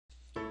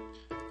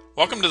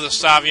Welcome to the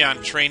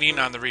Saivian training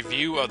on the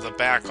review of the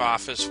back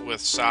office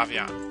with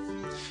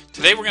Saivian.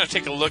 Today we're going to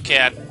take a look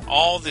at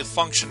all the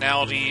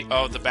functionality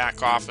of the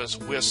back office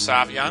with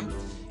Saivian.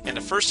 And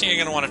the first thing you're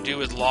going to want to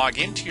do is log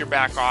into your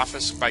back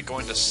office by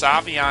going to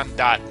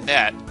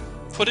saivian.net,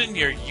 put in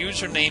your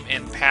username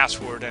and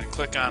password and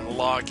click on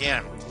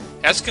Login.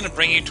 That's going to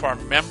bring you to our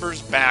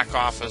members back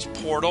office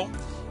portal.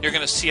 You're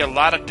going to see a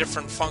lot of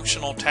different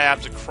functional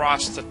tabs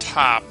across the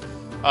top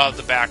of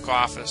the back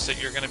office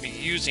that you're going to be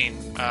using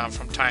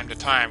from time to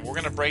time. We're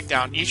going to break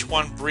down each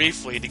one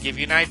briefly to give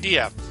you an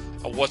idea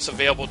of what's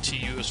available to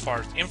you as far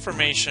as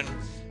information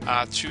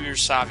through your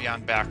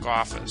Saivian back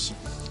office.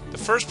 The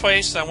first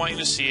place I want you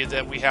to see is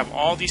that we have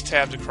all these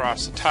tabs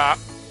across the top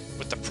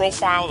with the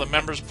profile, the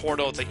members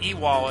portal, the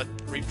e-wallet,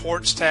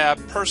 reports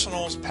tab,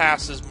 personals,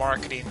 passes,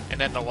 marketing, and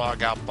then the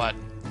logout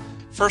button.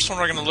 First one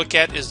we're going to look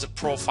at is the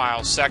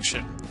profile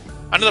section.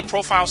 Under the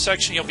profile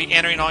section, you'll be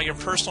entering all your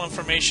personal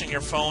information, your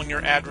phone,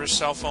 your address,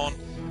 cell phone,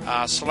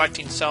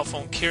 selecting cell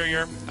phone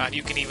carrier.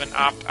 You can even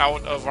opt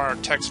out of our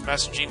text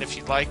messaging if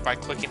you'd like by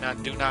clicking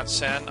on Do Not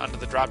Send under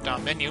the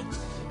drop-down menu.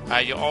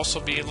 You'll also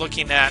be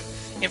looking at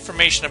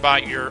information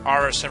about your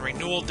RSM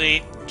renewal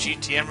date,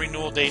 GTM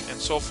renewal date, and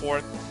so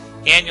forth.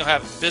 And you'll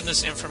have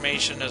business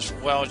information as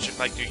well,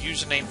 like your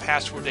username,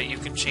 password that you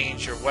can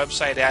change, your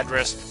website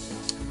address,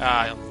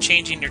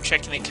 changing your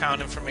checking account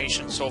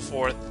information, so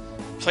forth.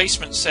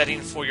 Placement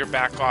setting for your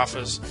back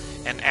office,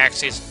 and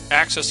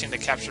accessing the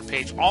capture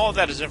page. All of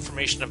that is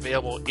information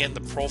available in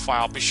the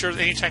profile. Be sure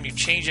that anytime you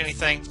change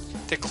anything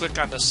to click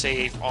on the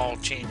Save All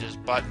Changes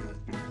button.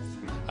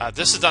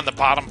 This is on the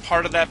bottom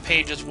part of that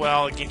page as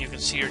well. Again, you can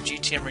see your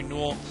GTM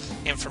renewal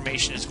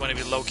information is going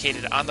to be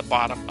located on the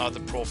bottom of the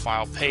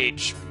profile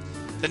page.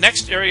 The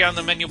next area on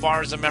the menu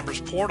bar is the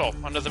members portal.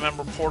 Under the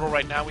member portal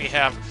right now we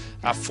have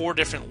 4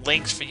 different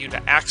links for you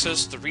to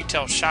access: the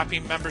retail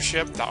shopping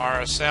membership, the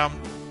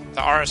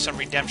RSM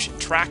redemption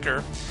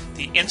tracker,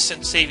 the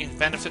instant savings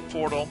benefit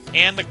portal,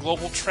 and the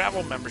global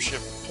travel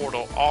membership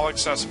portal, all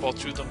accessible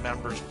through the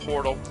members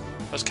portal.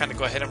 Let's kind of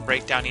go ahead and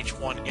break down each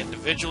one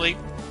individually.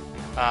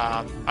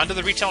 Under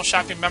the retail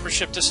shopping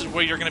membership, this is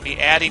where you're going to be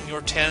adding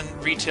your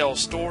 10 retail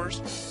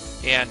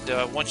stores. And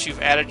once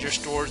you've added your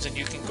stores, then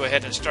you can go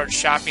ahead and start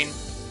shopping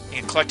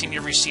and collecting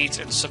your receipts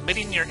and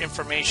submitting your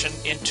information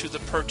into the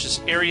purchase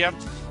area.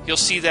 You'll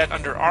see that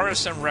under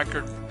RSM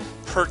record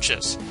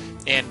purchase.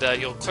 And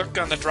you'll click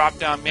on the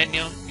drop-down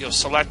menu. You'll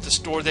select the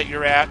store that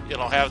you're at.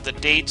 It'll have the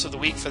dates of the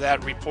week for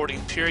that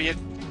reporting period.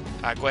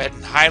 Go ahead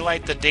and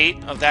highlight the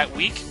date of that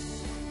week.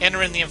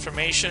 Enter in the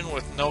information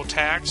with no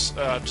tax,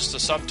 just a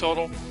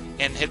subtotal,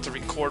 and hit the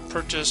record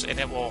purchase, and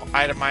it will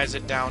itemize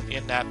it down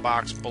in that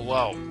box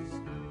below.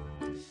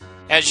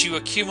 As you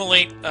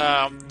accumulate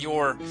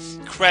your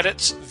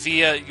credits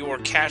via your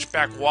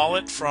cashback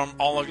wallet from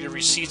all of your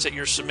receipts that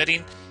you're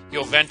submitting,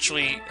 you'll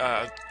eventually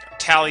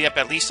tally up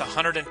at least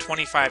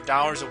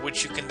 $125, of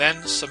which you can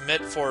then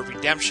submit for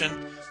redemption.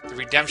 The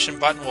redemption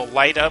button will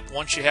light up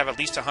once you have at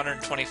least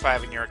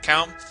 $125 in your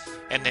account,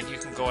 and then you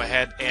can go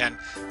ahead and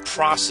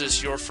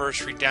process your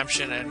first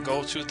redemption and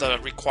go through the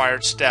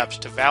required steps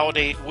to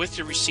validate with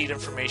your receipt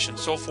information,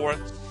 so forth.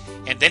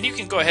 And then you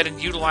can go ahead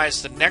and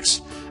utilize the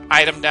next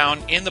item down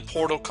in the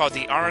portal called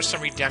the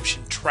RSM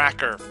redemption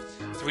tracker.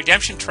 The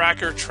redemption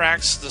tracker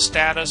tracks the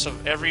status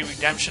of every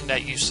redemption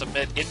that you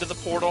submit into the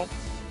portal.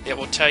 It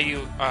will tell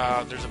you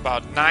there's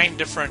about 9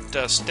 different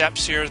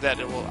steps here that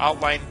it will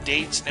outline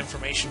dates and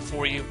information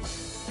for you.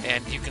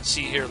 And you can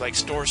see here like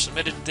store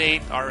submitted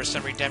date,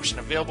 RSM redemption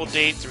available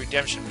date, the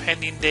redemption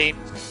pending date,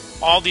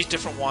 all these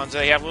different ones.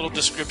 They have little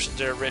descriptions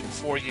there written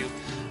for you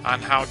on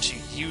how to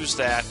use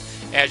that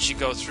as you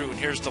go through. And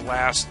here's the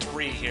last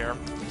 3 here,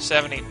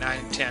 7, 8,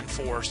 9, 10,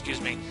 4, excuse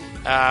me,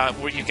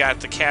 where you got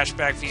the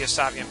cashback via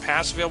Saivian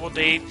Pass available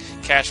date,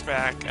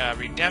 cashback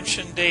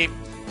redemption date,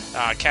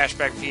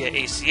 cashback via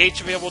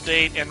ACH available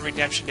date, and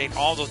redemption date.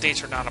 All those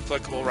dates are not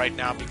applicable right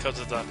now because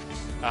of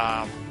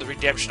the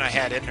redemption I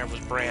had in there was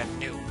brand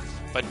new.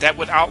 But that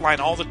would outline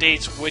all the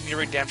dates when your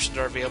redemptions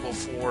are available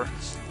for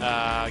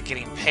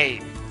getting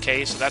paid.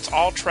 Okay, so that's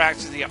all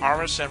tracked to the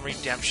RSM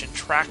redemption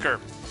tracker.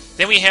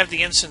 Then we have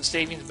the instant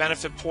savings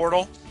benefit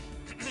portal.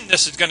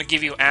 This is going to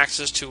give you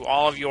access to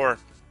all of your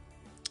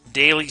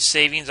daily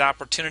savings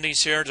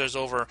opportunities here. There's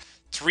over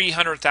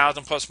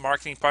 300,000 plus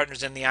marketing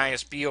partners in the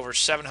ISB, over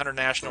 700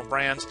 national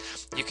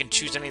brands. You can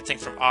choose anything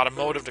from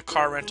automotive to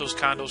car rentals,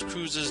 condos,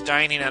 cruises,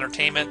 dining,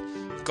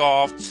 entertainment,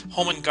 golf,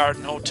 home and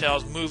garden,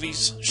 hotels,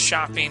 movies,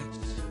 shopping.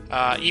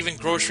 Even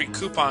grocery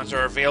coupons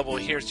are available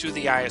here through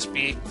the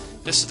ISB.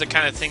 This is the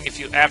kind of thing, if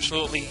you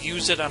absolutely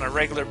use it on a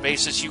regular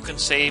basis, you can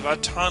save a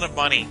ton of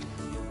money.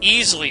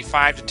 Easily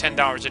 $5 to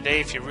 $10 a day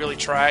if you really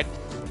tried.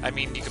 I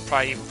mean, you could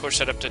probably even push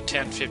that up to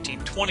 $10,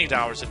 $15,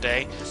 $20 a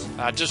day.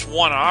 Just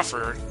one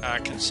offer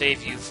can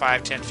save you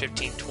 $5, $10,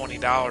 $15,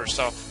 $20.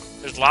 So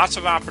there's lots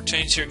of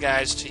opportunities here,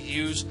 guys, to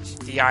use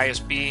the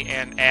ISB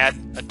and add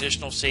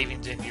additional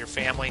savings into your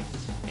family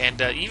and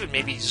even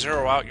maybe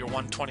zero out your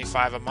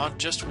 $125 a month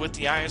just with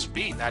the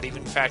ISB, not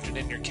even factored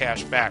in your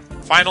cash back.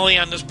 Finally,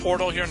 on this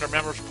portal here, in the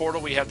members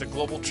portal, we have the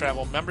Global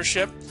Travel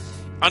Membership.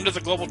 Under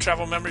the Global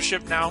Travel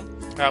Membership now,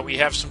 we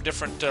have some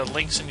different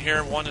links in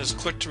here. One is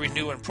click to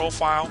renew and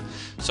profile.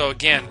 So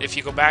again, if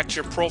you go back to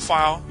your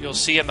profile, you'll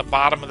see on the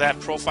bottom of that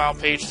profile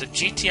page the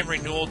GTM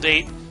renewal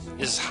date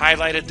is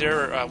highlighted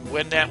there,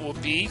 when that will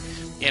be.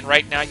 And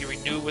right now you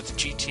renew with the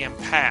GTM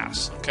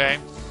Pass. Okay.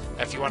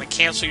 If you want to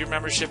cancel your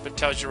membership, it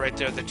tells you right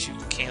there that you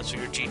can cancel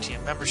your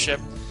GTM membership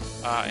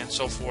and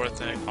so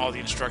forth, and all the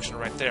instructions are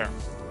right there.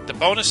 The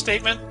bonus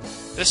statement,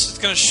 this is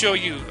going to show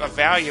you a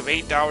value of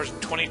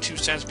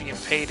 $8.22 being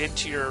paid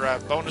into your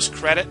bonus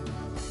credit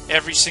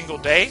every single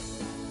day.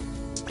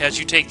 As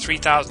you take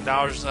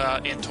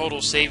 $3,000 in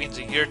total savings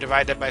a year,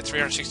 divide that by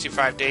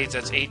 365 days,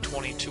 that's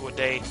 $8.22 a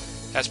day.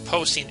 That's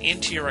posting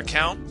into your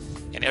account.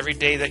 And every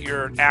day that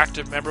you're an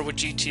active member with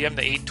GTM,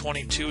 the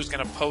 $8.22 is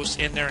going to post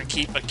in there and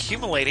keep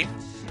accumulating.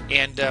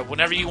 And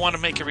whenever you want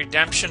to make a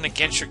redemption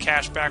against your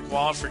cashback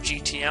wallet for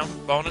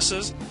GTM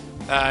bonuses,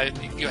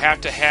 you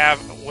have to have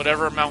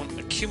whatever amount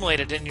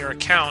accumulated in your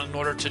account in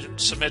order to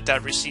submit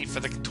that receipt for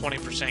the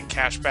 20%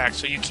 cash back.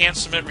 So you can't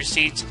submit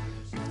receipts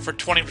for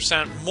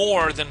 20%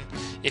 more than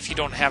if you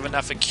don't have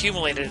enough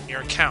accumulated in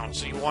your account.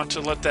 So you want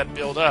to let that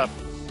build up.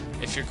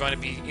 If you're going to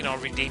be,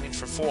 redeeming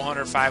for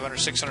 $400, $500,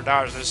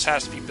 $600, this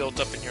has to be built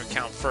up in your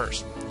account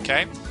first.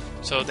 Okay,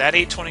 so that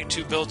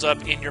 $8.22 builds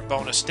up in your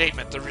bonus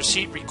statement. The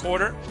receipt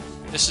recorder.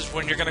 This is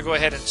when you're going to go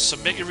ahead and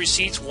submit your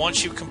receipts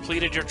once you've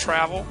completed your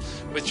travel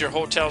with your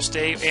hotel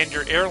stay and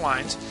your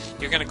airlines.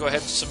 You're going to go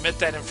ahead and submit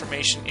that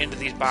information into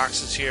these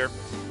boxes here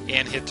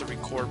and hit the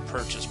record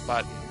purchase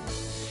button.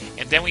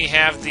 And then we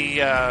have the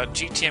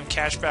GTM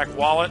cashback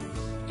wallet.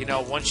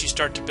 Once you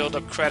start to build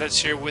up credits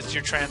here with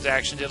your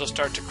transactions, it'll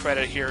start to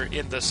credit here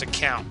in this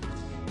account.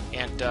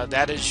 And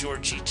that is your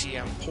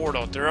GTM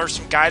portal. There are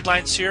some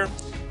guidelines here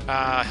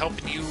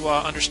helping you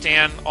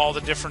understand all the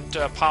different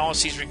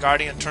policies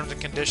regarding and terms and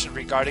conditions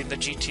regarding the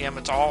GTM.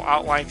 It's all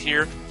outlined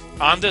here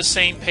on the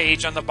same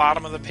page, on the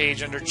bottom of the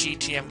page under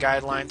GTM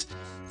guidelines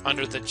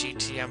under the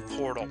GTM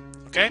portal.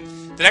 Okay.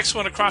 The next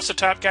one across the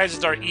top, guys,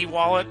 is our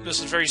e-wallet. This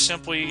is very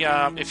simply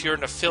if you're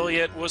an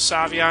affiliate with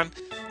Saivian,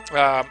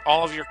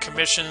 all of your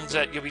commissions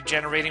that you'll be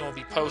generating will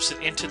be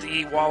posted into the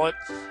e-wallet,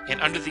 and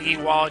under the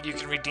e-wallet you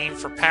can redeem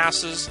for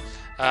passes.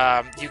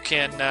 You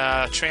can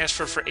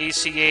transfer for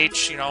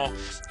ACH,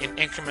 in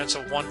increments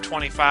of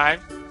 $125,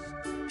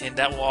 and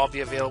that will all be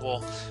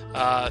available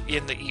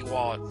in the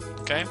e-wallet.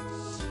 Okay.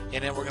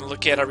 And then we're going to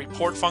look at our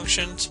report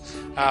functions.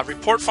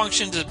 Report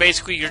functions is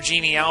basically your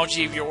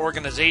genealogy of your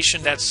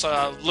organization that's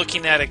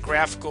looking at a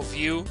graphical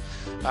view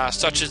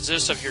such as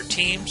this of your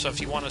team. So if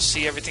you want to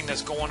see everything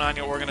that's going on in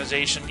your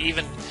organization,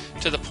 even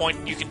to the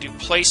point you can do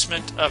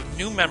placement of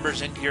new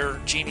members into your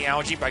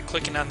genealogy by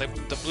clicking on the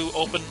blue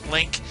open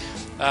link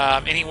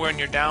anywhere in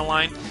your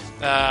downline.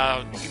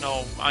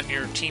 On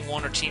your team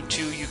 1 or team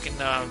 2, you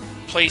can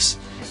place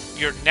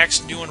your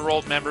next new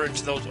enrolled member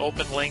into those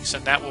open links,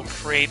 and that will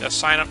create a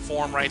sign-up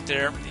form right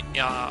there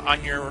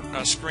on your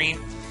screen,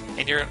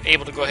 and you're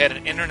able to go ahead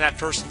and enter that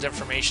person's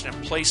information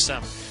and place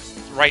them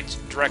right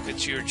directly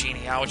to your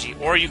genealogy.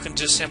 Or you can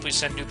just simply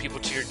send new people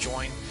to your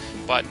join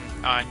button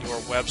on your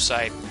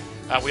website.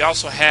 We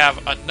also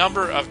have a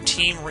number of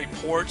team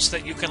reports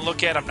that you can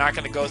look at. I'm not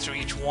going to go through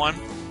each one,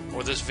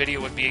 or this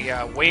video would be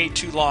way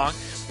too long.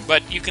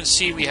 But you can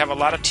see we have a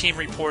lot of team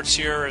reports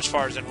here as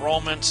far as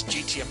enrollments,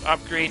 GTM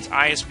upgrades,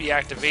 ISB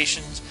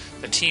activations,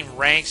 the team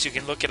ranks. You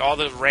can look at all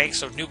the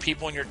ranks of new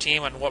people in your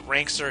team and what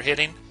ranks they're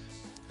hitting.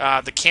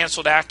 The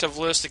canceled active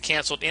list, the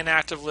canceled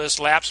inactive list,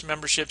 lapsed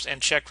memberships,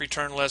 and check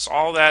return lists.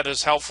 All that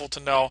is helpful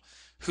to know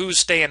who's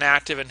staying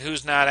active and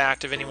who's not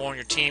active anymore in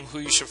your team, who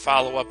you should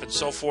follow up, and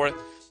so forth.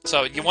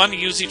 So you want to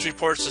use these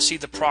reports to see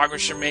the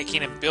progress you're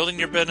making in building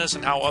your business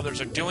and how others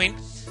are doing.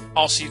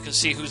 Also, you can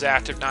see who's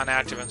active,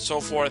 non-active, and so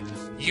forth.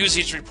 Use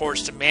these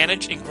reports to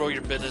manage and grow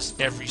your business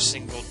every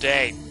single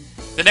day.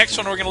 The next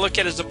one we're going to look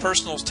at is the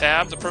Personals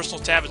tab. The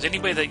Personals tab is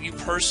anybody that you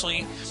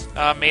personally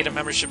made a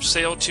membership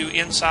sale to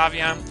in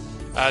Saivian.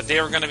 They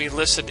are going to be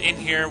listed in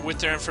here with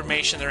their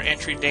information, their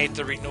entry date,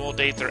 their renewal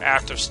date, their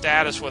active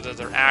status, whether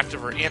they're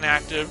active or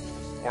inactive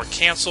or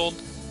canceled.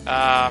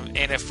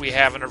 And if we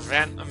have an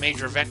event, a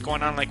major event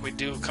going on like we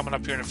do coming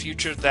up here in the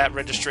future, that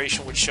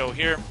registration would show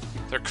here.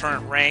 Their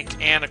current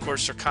rank, and of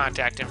course their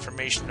contact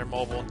information, their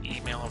mobile and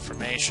email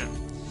information.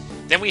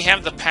 Then we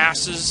have the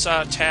Passes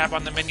tab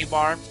on the menu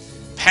bar.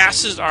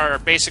 Passes are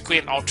basically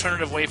an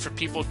alternative way for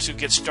people to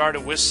get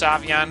started with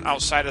Saivian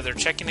outside of their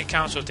checking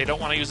account. So if they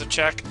don't want to use a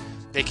check,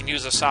 they can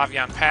use a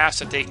Saivian Pass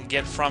that they can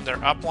get from their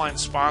upline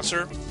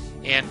sponsor.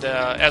 And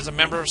as a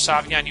member of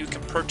Saivian, you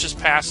can purchase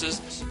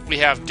passes. We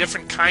have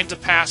different kinds of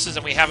passes,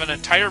 and we have an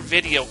entire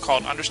video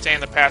called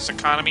Understand the Pass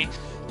Economy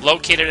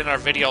located in our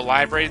video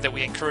library that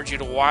we encourage you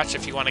to watch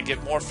if you want to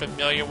get more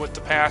familiar with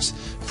the Pass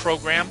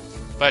program.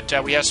 But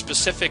we have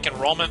specific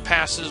enrollment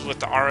passes with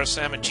the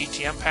RSM and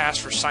GTM Pass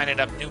for signing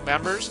up new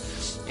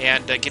members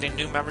and getting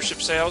new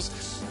membership sales.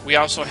 We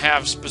also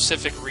have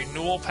specific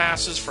renewal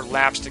passes for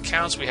lapsed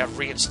accounts. We have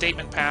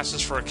reinstatement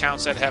passes for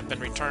accounts that have been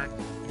returned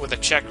with a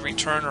check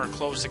return or a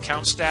closed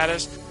account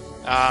status.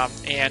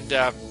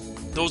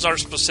 Those are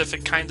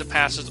specific kinds of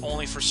passes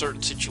only for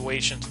certain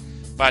situations.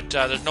 But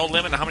there's no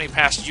limit on how many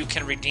passes you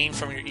can redeem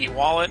from your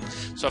e-wallet.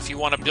 So if you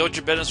want to build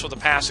your business with a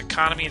pass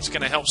economy, it's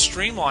going to help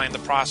streamline the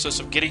process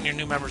of getting your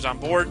new members on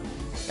board,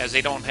 as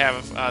they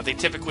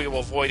typically will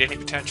avoid any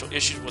potential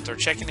issues with their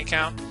checking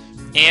account.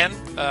 And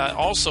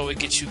also it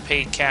gets you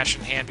paid cash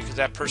in hand, because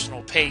that person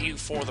will pay you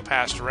for the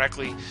pass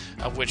directly,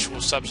 which will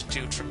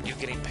substitute from you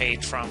getting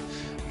paid from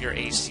your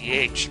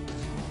ACH.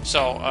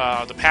 So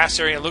the pass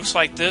area looks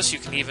like this. You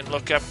can even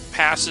look up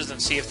passes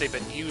and see if they've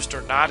been used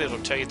or not. It'll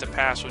tell you if the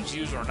pass was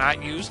used or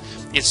not used.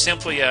 It's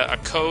simply a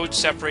code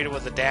separated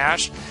with a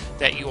dash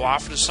that you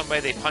offer to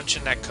somebody. They punch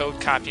in that code,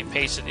 copy and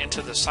paste it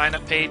into the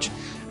sign-up page.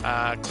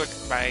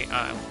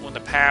 When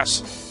the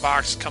pass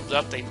box comes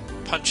up, they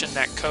punch in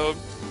that code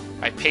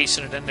by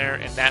pasting it in there,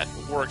 and that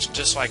works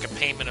just like a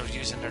payment of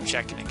using their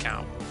checking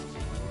account.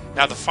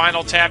 Now the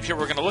final tab here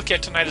we're going to look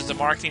at tonight is the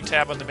marketing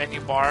tab on the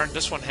menu bar.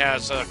 This one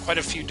has quite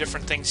a few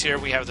different things here.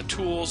 We have the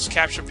tools,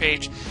 capture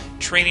page,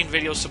 training,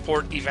 video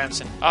support,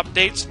 events, and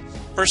updates.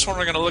 First one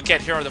we're going to look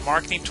at here are the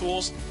marketing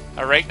tools.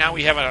 Right now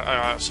we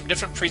have some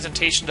different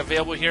presentations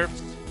available here.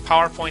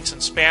 PowerPoints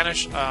in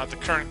Spanish, the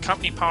current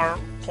company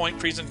PowerPoint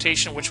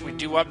presentation, which we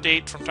do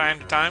update from time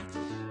to time,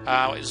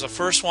 is the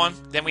first one.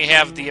 Then we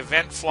have the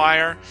event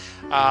flyer,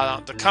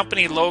 the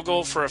company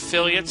logo for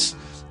affiliates,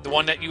 the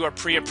one that you are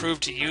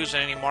pre-approved to use in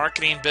any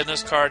marketing,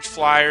 business cards,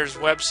 flyers,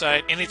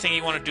 website, anything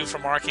you want to do for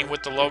marketing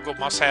with the logo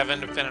must have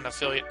independent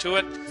affiliate to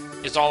it,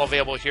 is all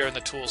available here in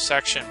the tools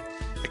section.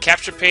 The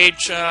capture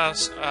page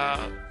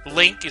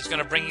link is going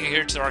to bring you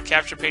here to our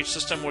capture page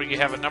system, where you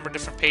have a number of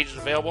different pages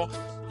available.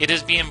 It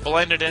is being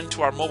blended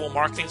into our mobile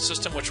marketing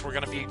system, which we're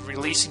going to be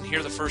releasing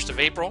here the 1st of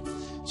April.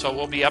 So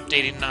we'll be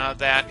updating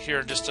that here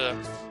in just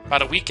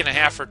about a week and a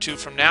half or two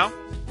from now.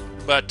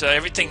 But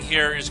everything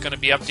here is going to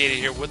be updated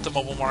here with the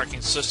mobile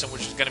marketing system,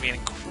 which is going to be an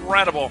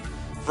incredible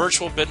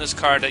virtual business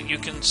card that you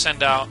can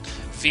send out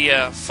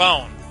via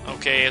phone.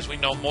 Okay, as we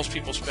know, most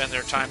people spend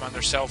their time on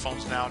their cell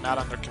phones now, not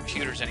on their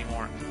computers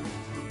anymore.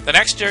 The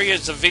next area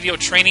is the video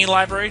training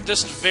library.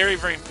 This is a very,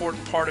 very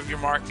important part of your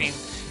marketing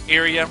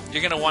area.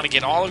 You're going to want to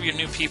get all of your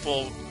new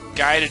people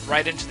guided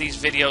right into these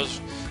videos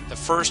the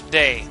first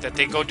day that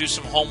they go do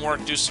some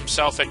homework, do some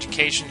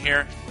self-education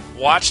here.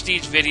 Watch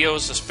these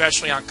videos,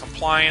 especially on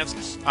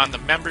compliance, on the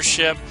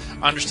membership,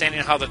 understanding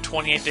how the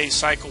 28-day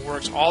cycle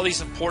works. All these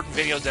important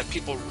videos that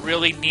people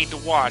really need to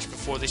watch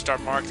before they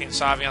start marketing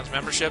Saivian's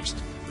memberships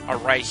are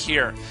right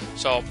here.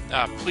 So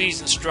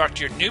please instruct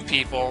your new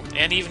people,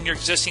 and even your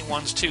existing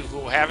ones too,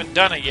 who haven't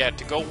done it yet,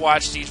 to go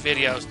watch these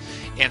videos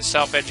and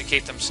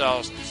self-educate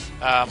themselves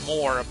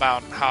more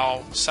about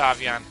how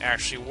Saivian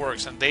actually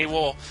works. And they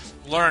will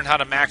learn how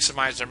to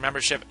maximize their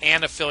membership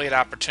and affiliate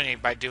opportunity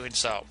by doing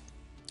so.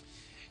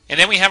 And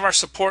then we have our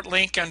support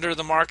link under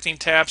the marketing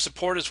tab.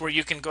 Support is where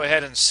you can go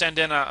ahead and send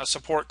in a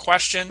support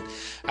question.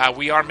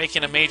 We are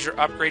making a major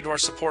upgrade to our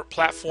support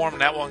platform,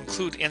 and that will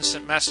include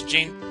instant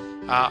messaging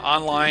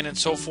online and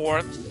so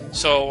forth.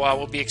 So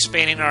we'll be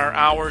expanding our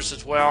hours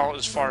as well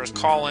as far as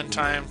call-in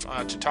time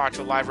to talk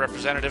to a live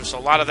representative. So a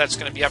lot of that's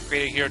going to be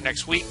upgraded here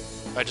next week.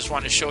 I just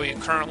wanted to show you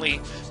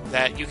currently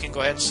that you can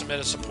go ahead and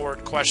submit a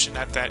support question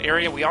at that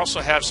area. We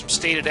also have some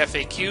stated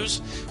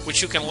FAQs,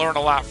 which you can learn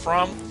a lot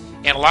from.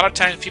 And a lot of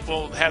times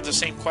people have the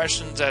same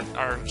questions that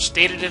are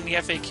stated in the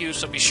FAQ,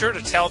 so be sure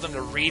to tell them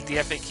to read the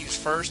FAQs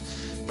first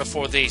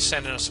before they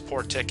send in a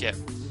support ticket,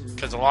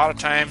 because a lot of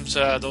times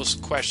those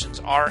questions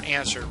are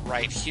answered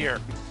right here.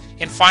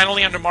 And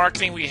finally, under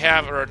marketing, we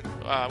have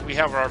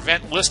our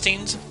event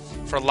listings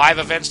for live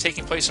events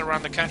taking place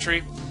around the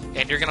country,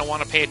 and you're going to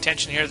want to pay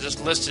attention here. This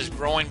list is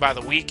growing by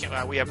the week.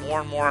 We have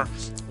more and more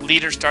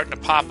leaders starting to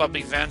pop up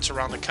events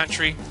around the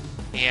country.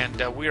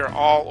 And we are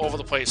all over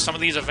the place. Some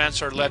of these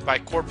events are led by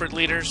corporate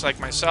leaders like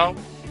myself.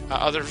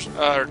 Others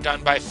are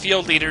done by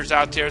field leaders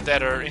out there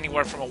that are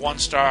anywhere from a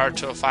 1-star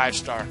to a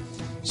 5-star.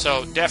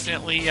 So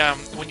definitely,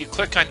 when you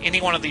click on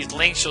any one of these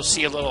links, you'll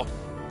see a little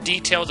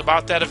details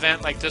about that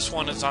event. Like this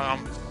one is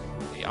on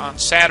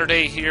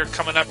Saturday here,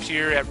 coming up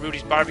here at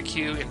Rudy's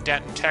Barbecue in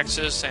Denton,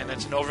 Texas, and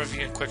it's an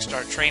overview and quick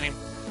start training.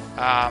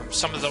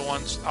 Some of the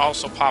ones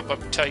also pop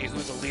up and tell you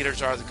who the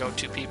leaders are, the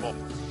go-to people.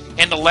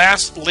 And the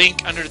last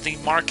link under the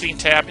marketing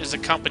tab is the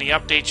company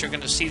updates. You're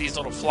going to see these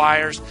little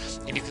flyers,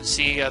 and you can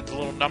see the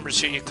little numbers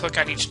here. You click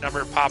on each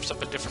number, it pops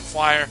up a different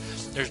flyer.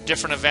 There's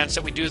different events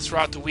that we do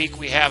throughout the week.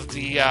 We have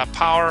the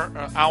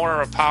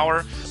Hour of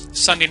Power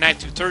Sunday night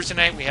through Thursday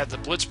night. We have the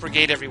Blitz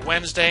Brigade every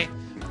Wednesday.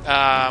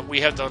 We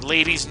have the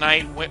Ladies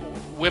Night,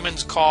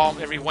 Women's Call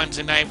every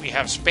Wednesday night. We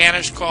have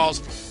Spanish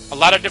calls. A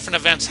lot of different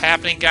events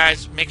happening,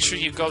 guys. Make sure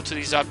you go to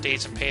these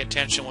updates and pay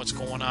attention to what's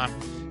going on.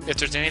 If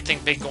there's anything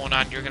big going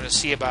on, you're going to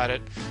see about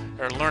it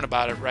or learn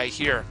about it right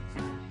here.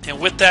 And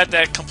with that,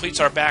 that completes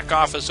our back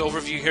office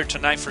overview here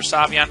tonight for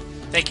Saivian.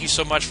 Thank you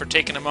so much for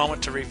taking a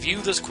moment to review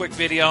this quick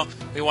video.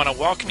 We want to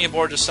welcome you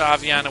aboard to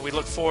Saivian, and we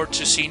look forward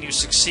to seeing you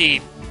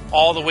succeed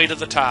all the way to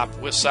the top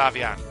with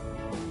Saivian.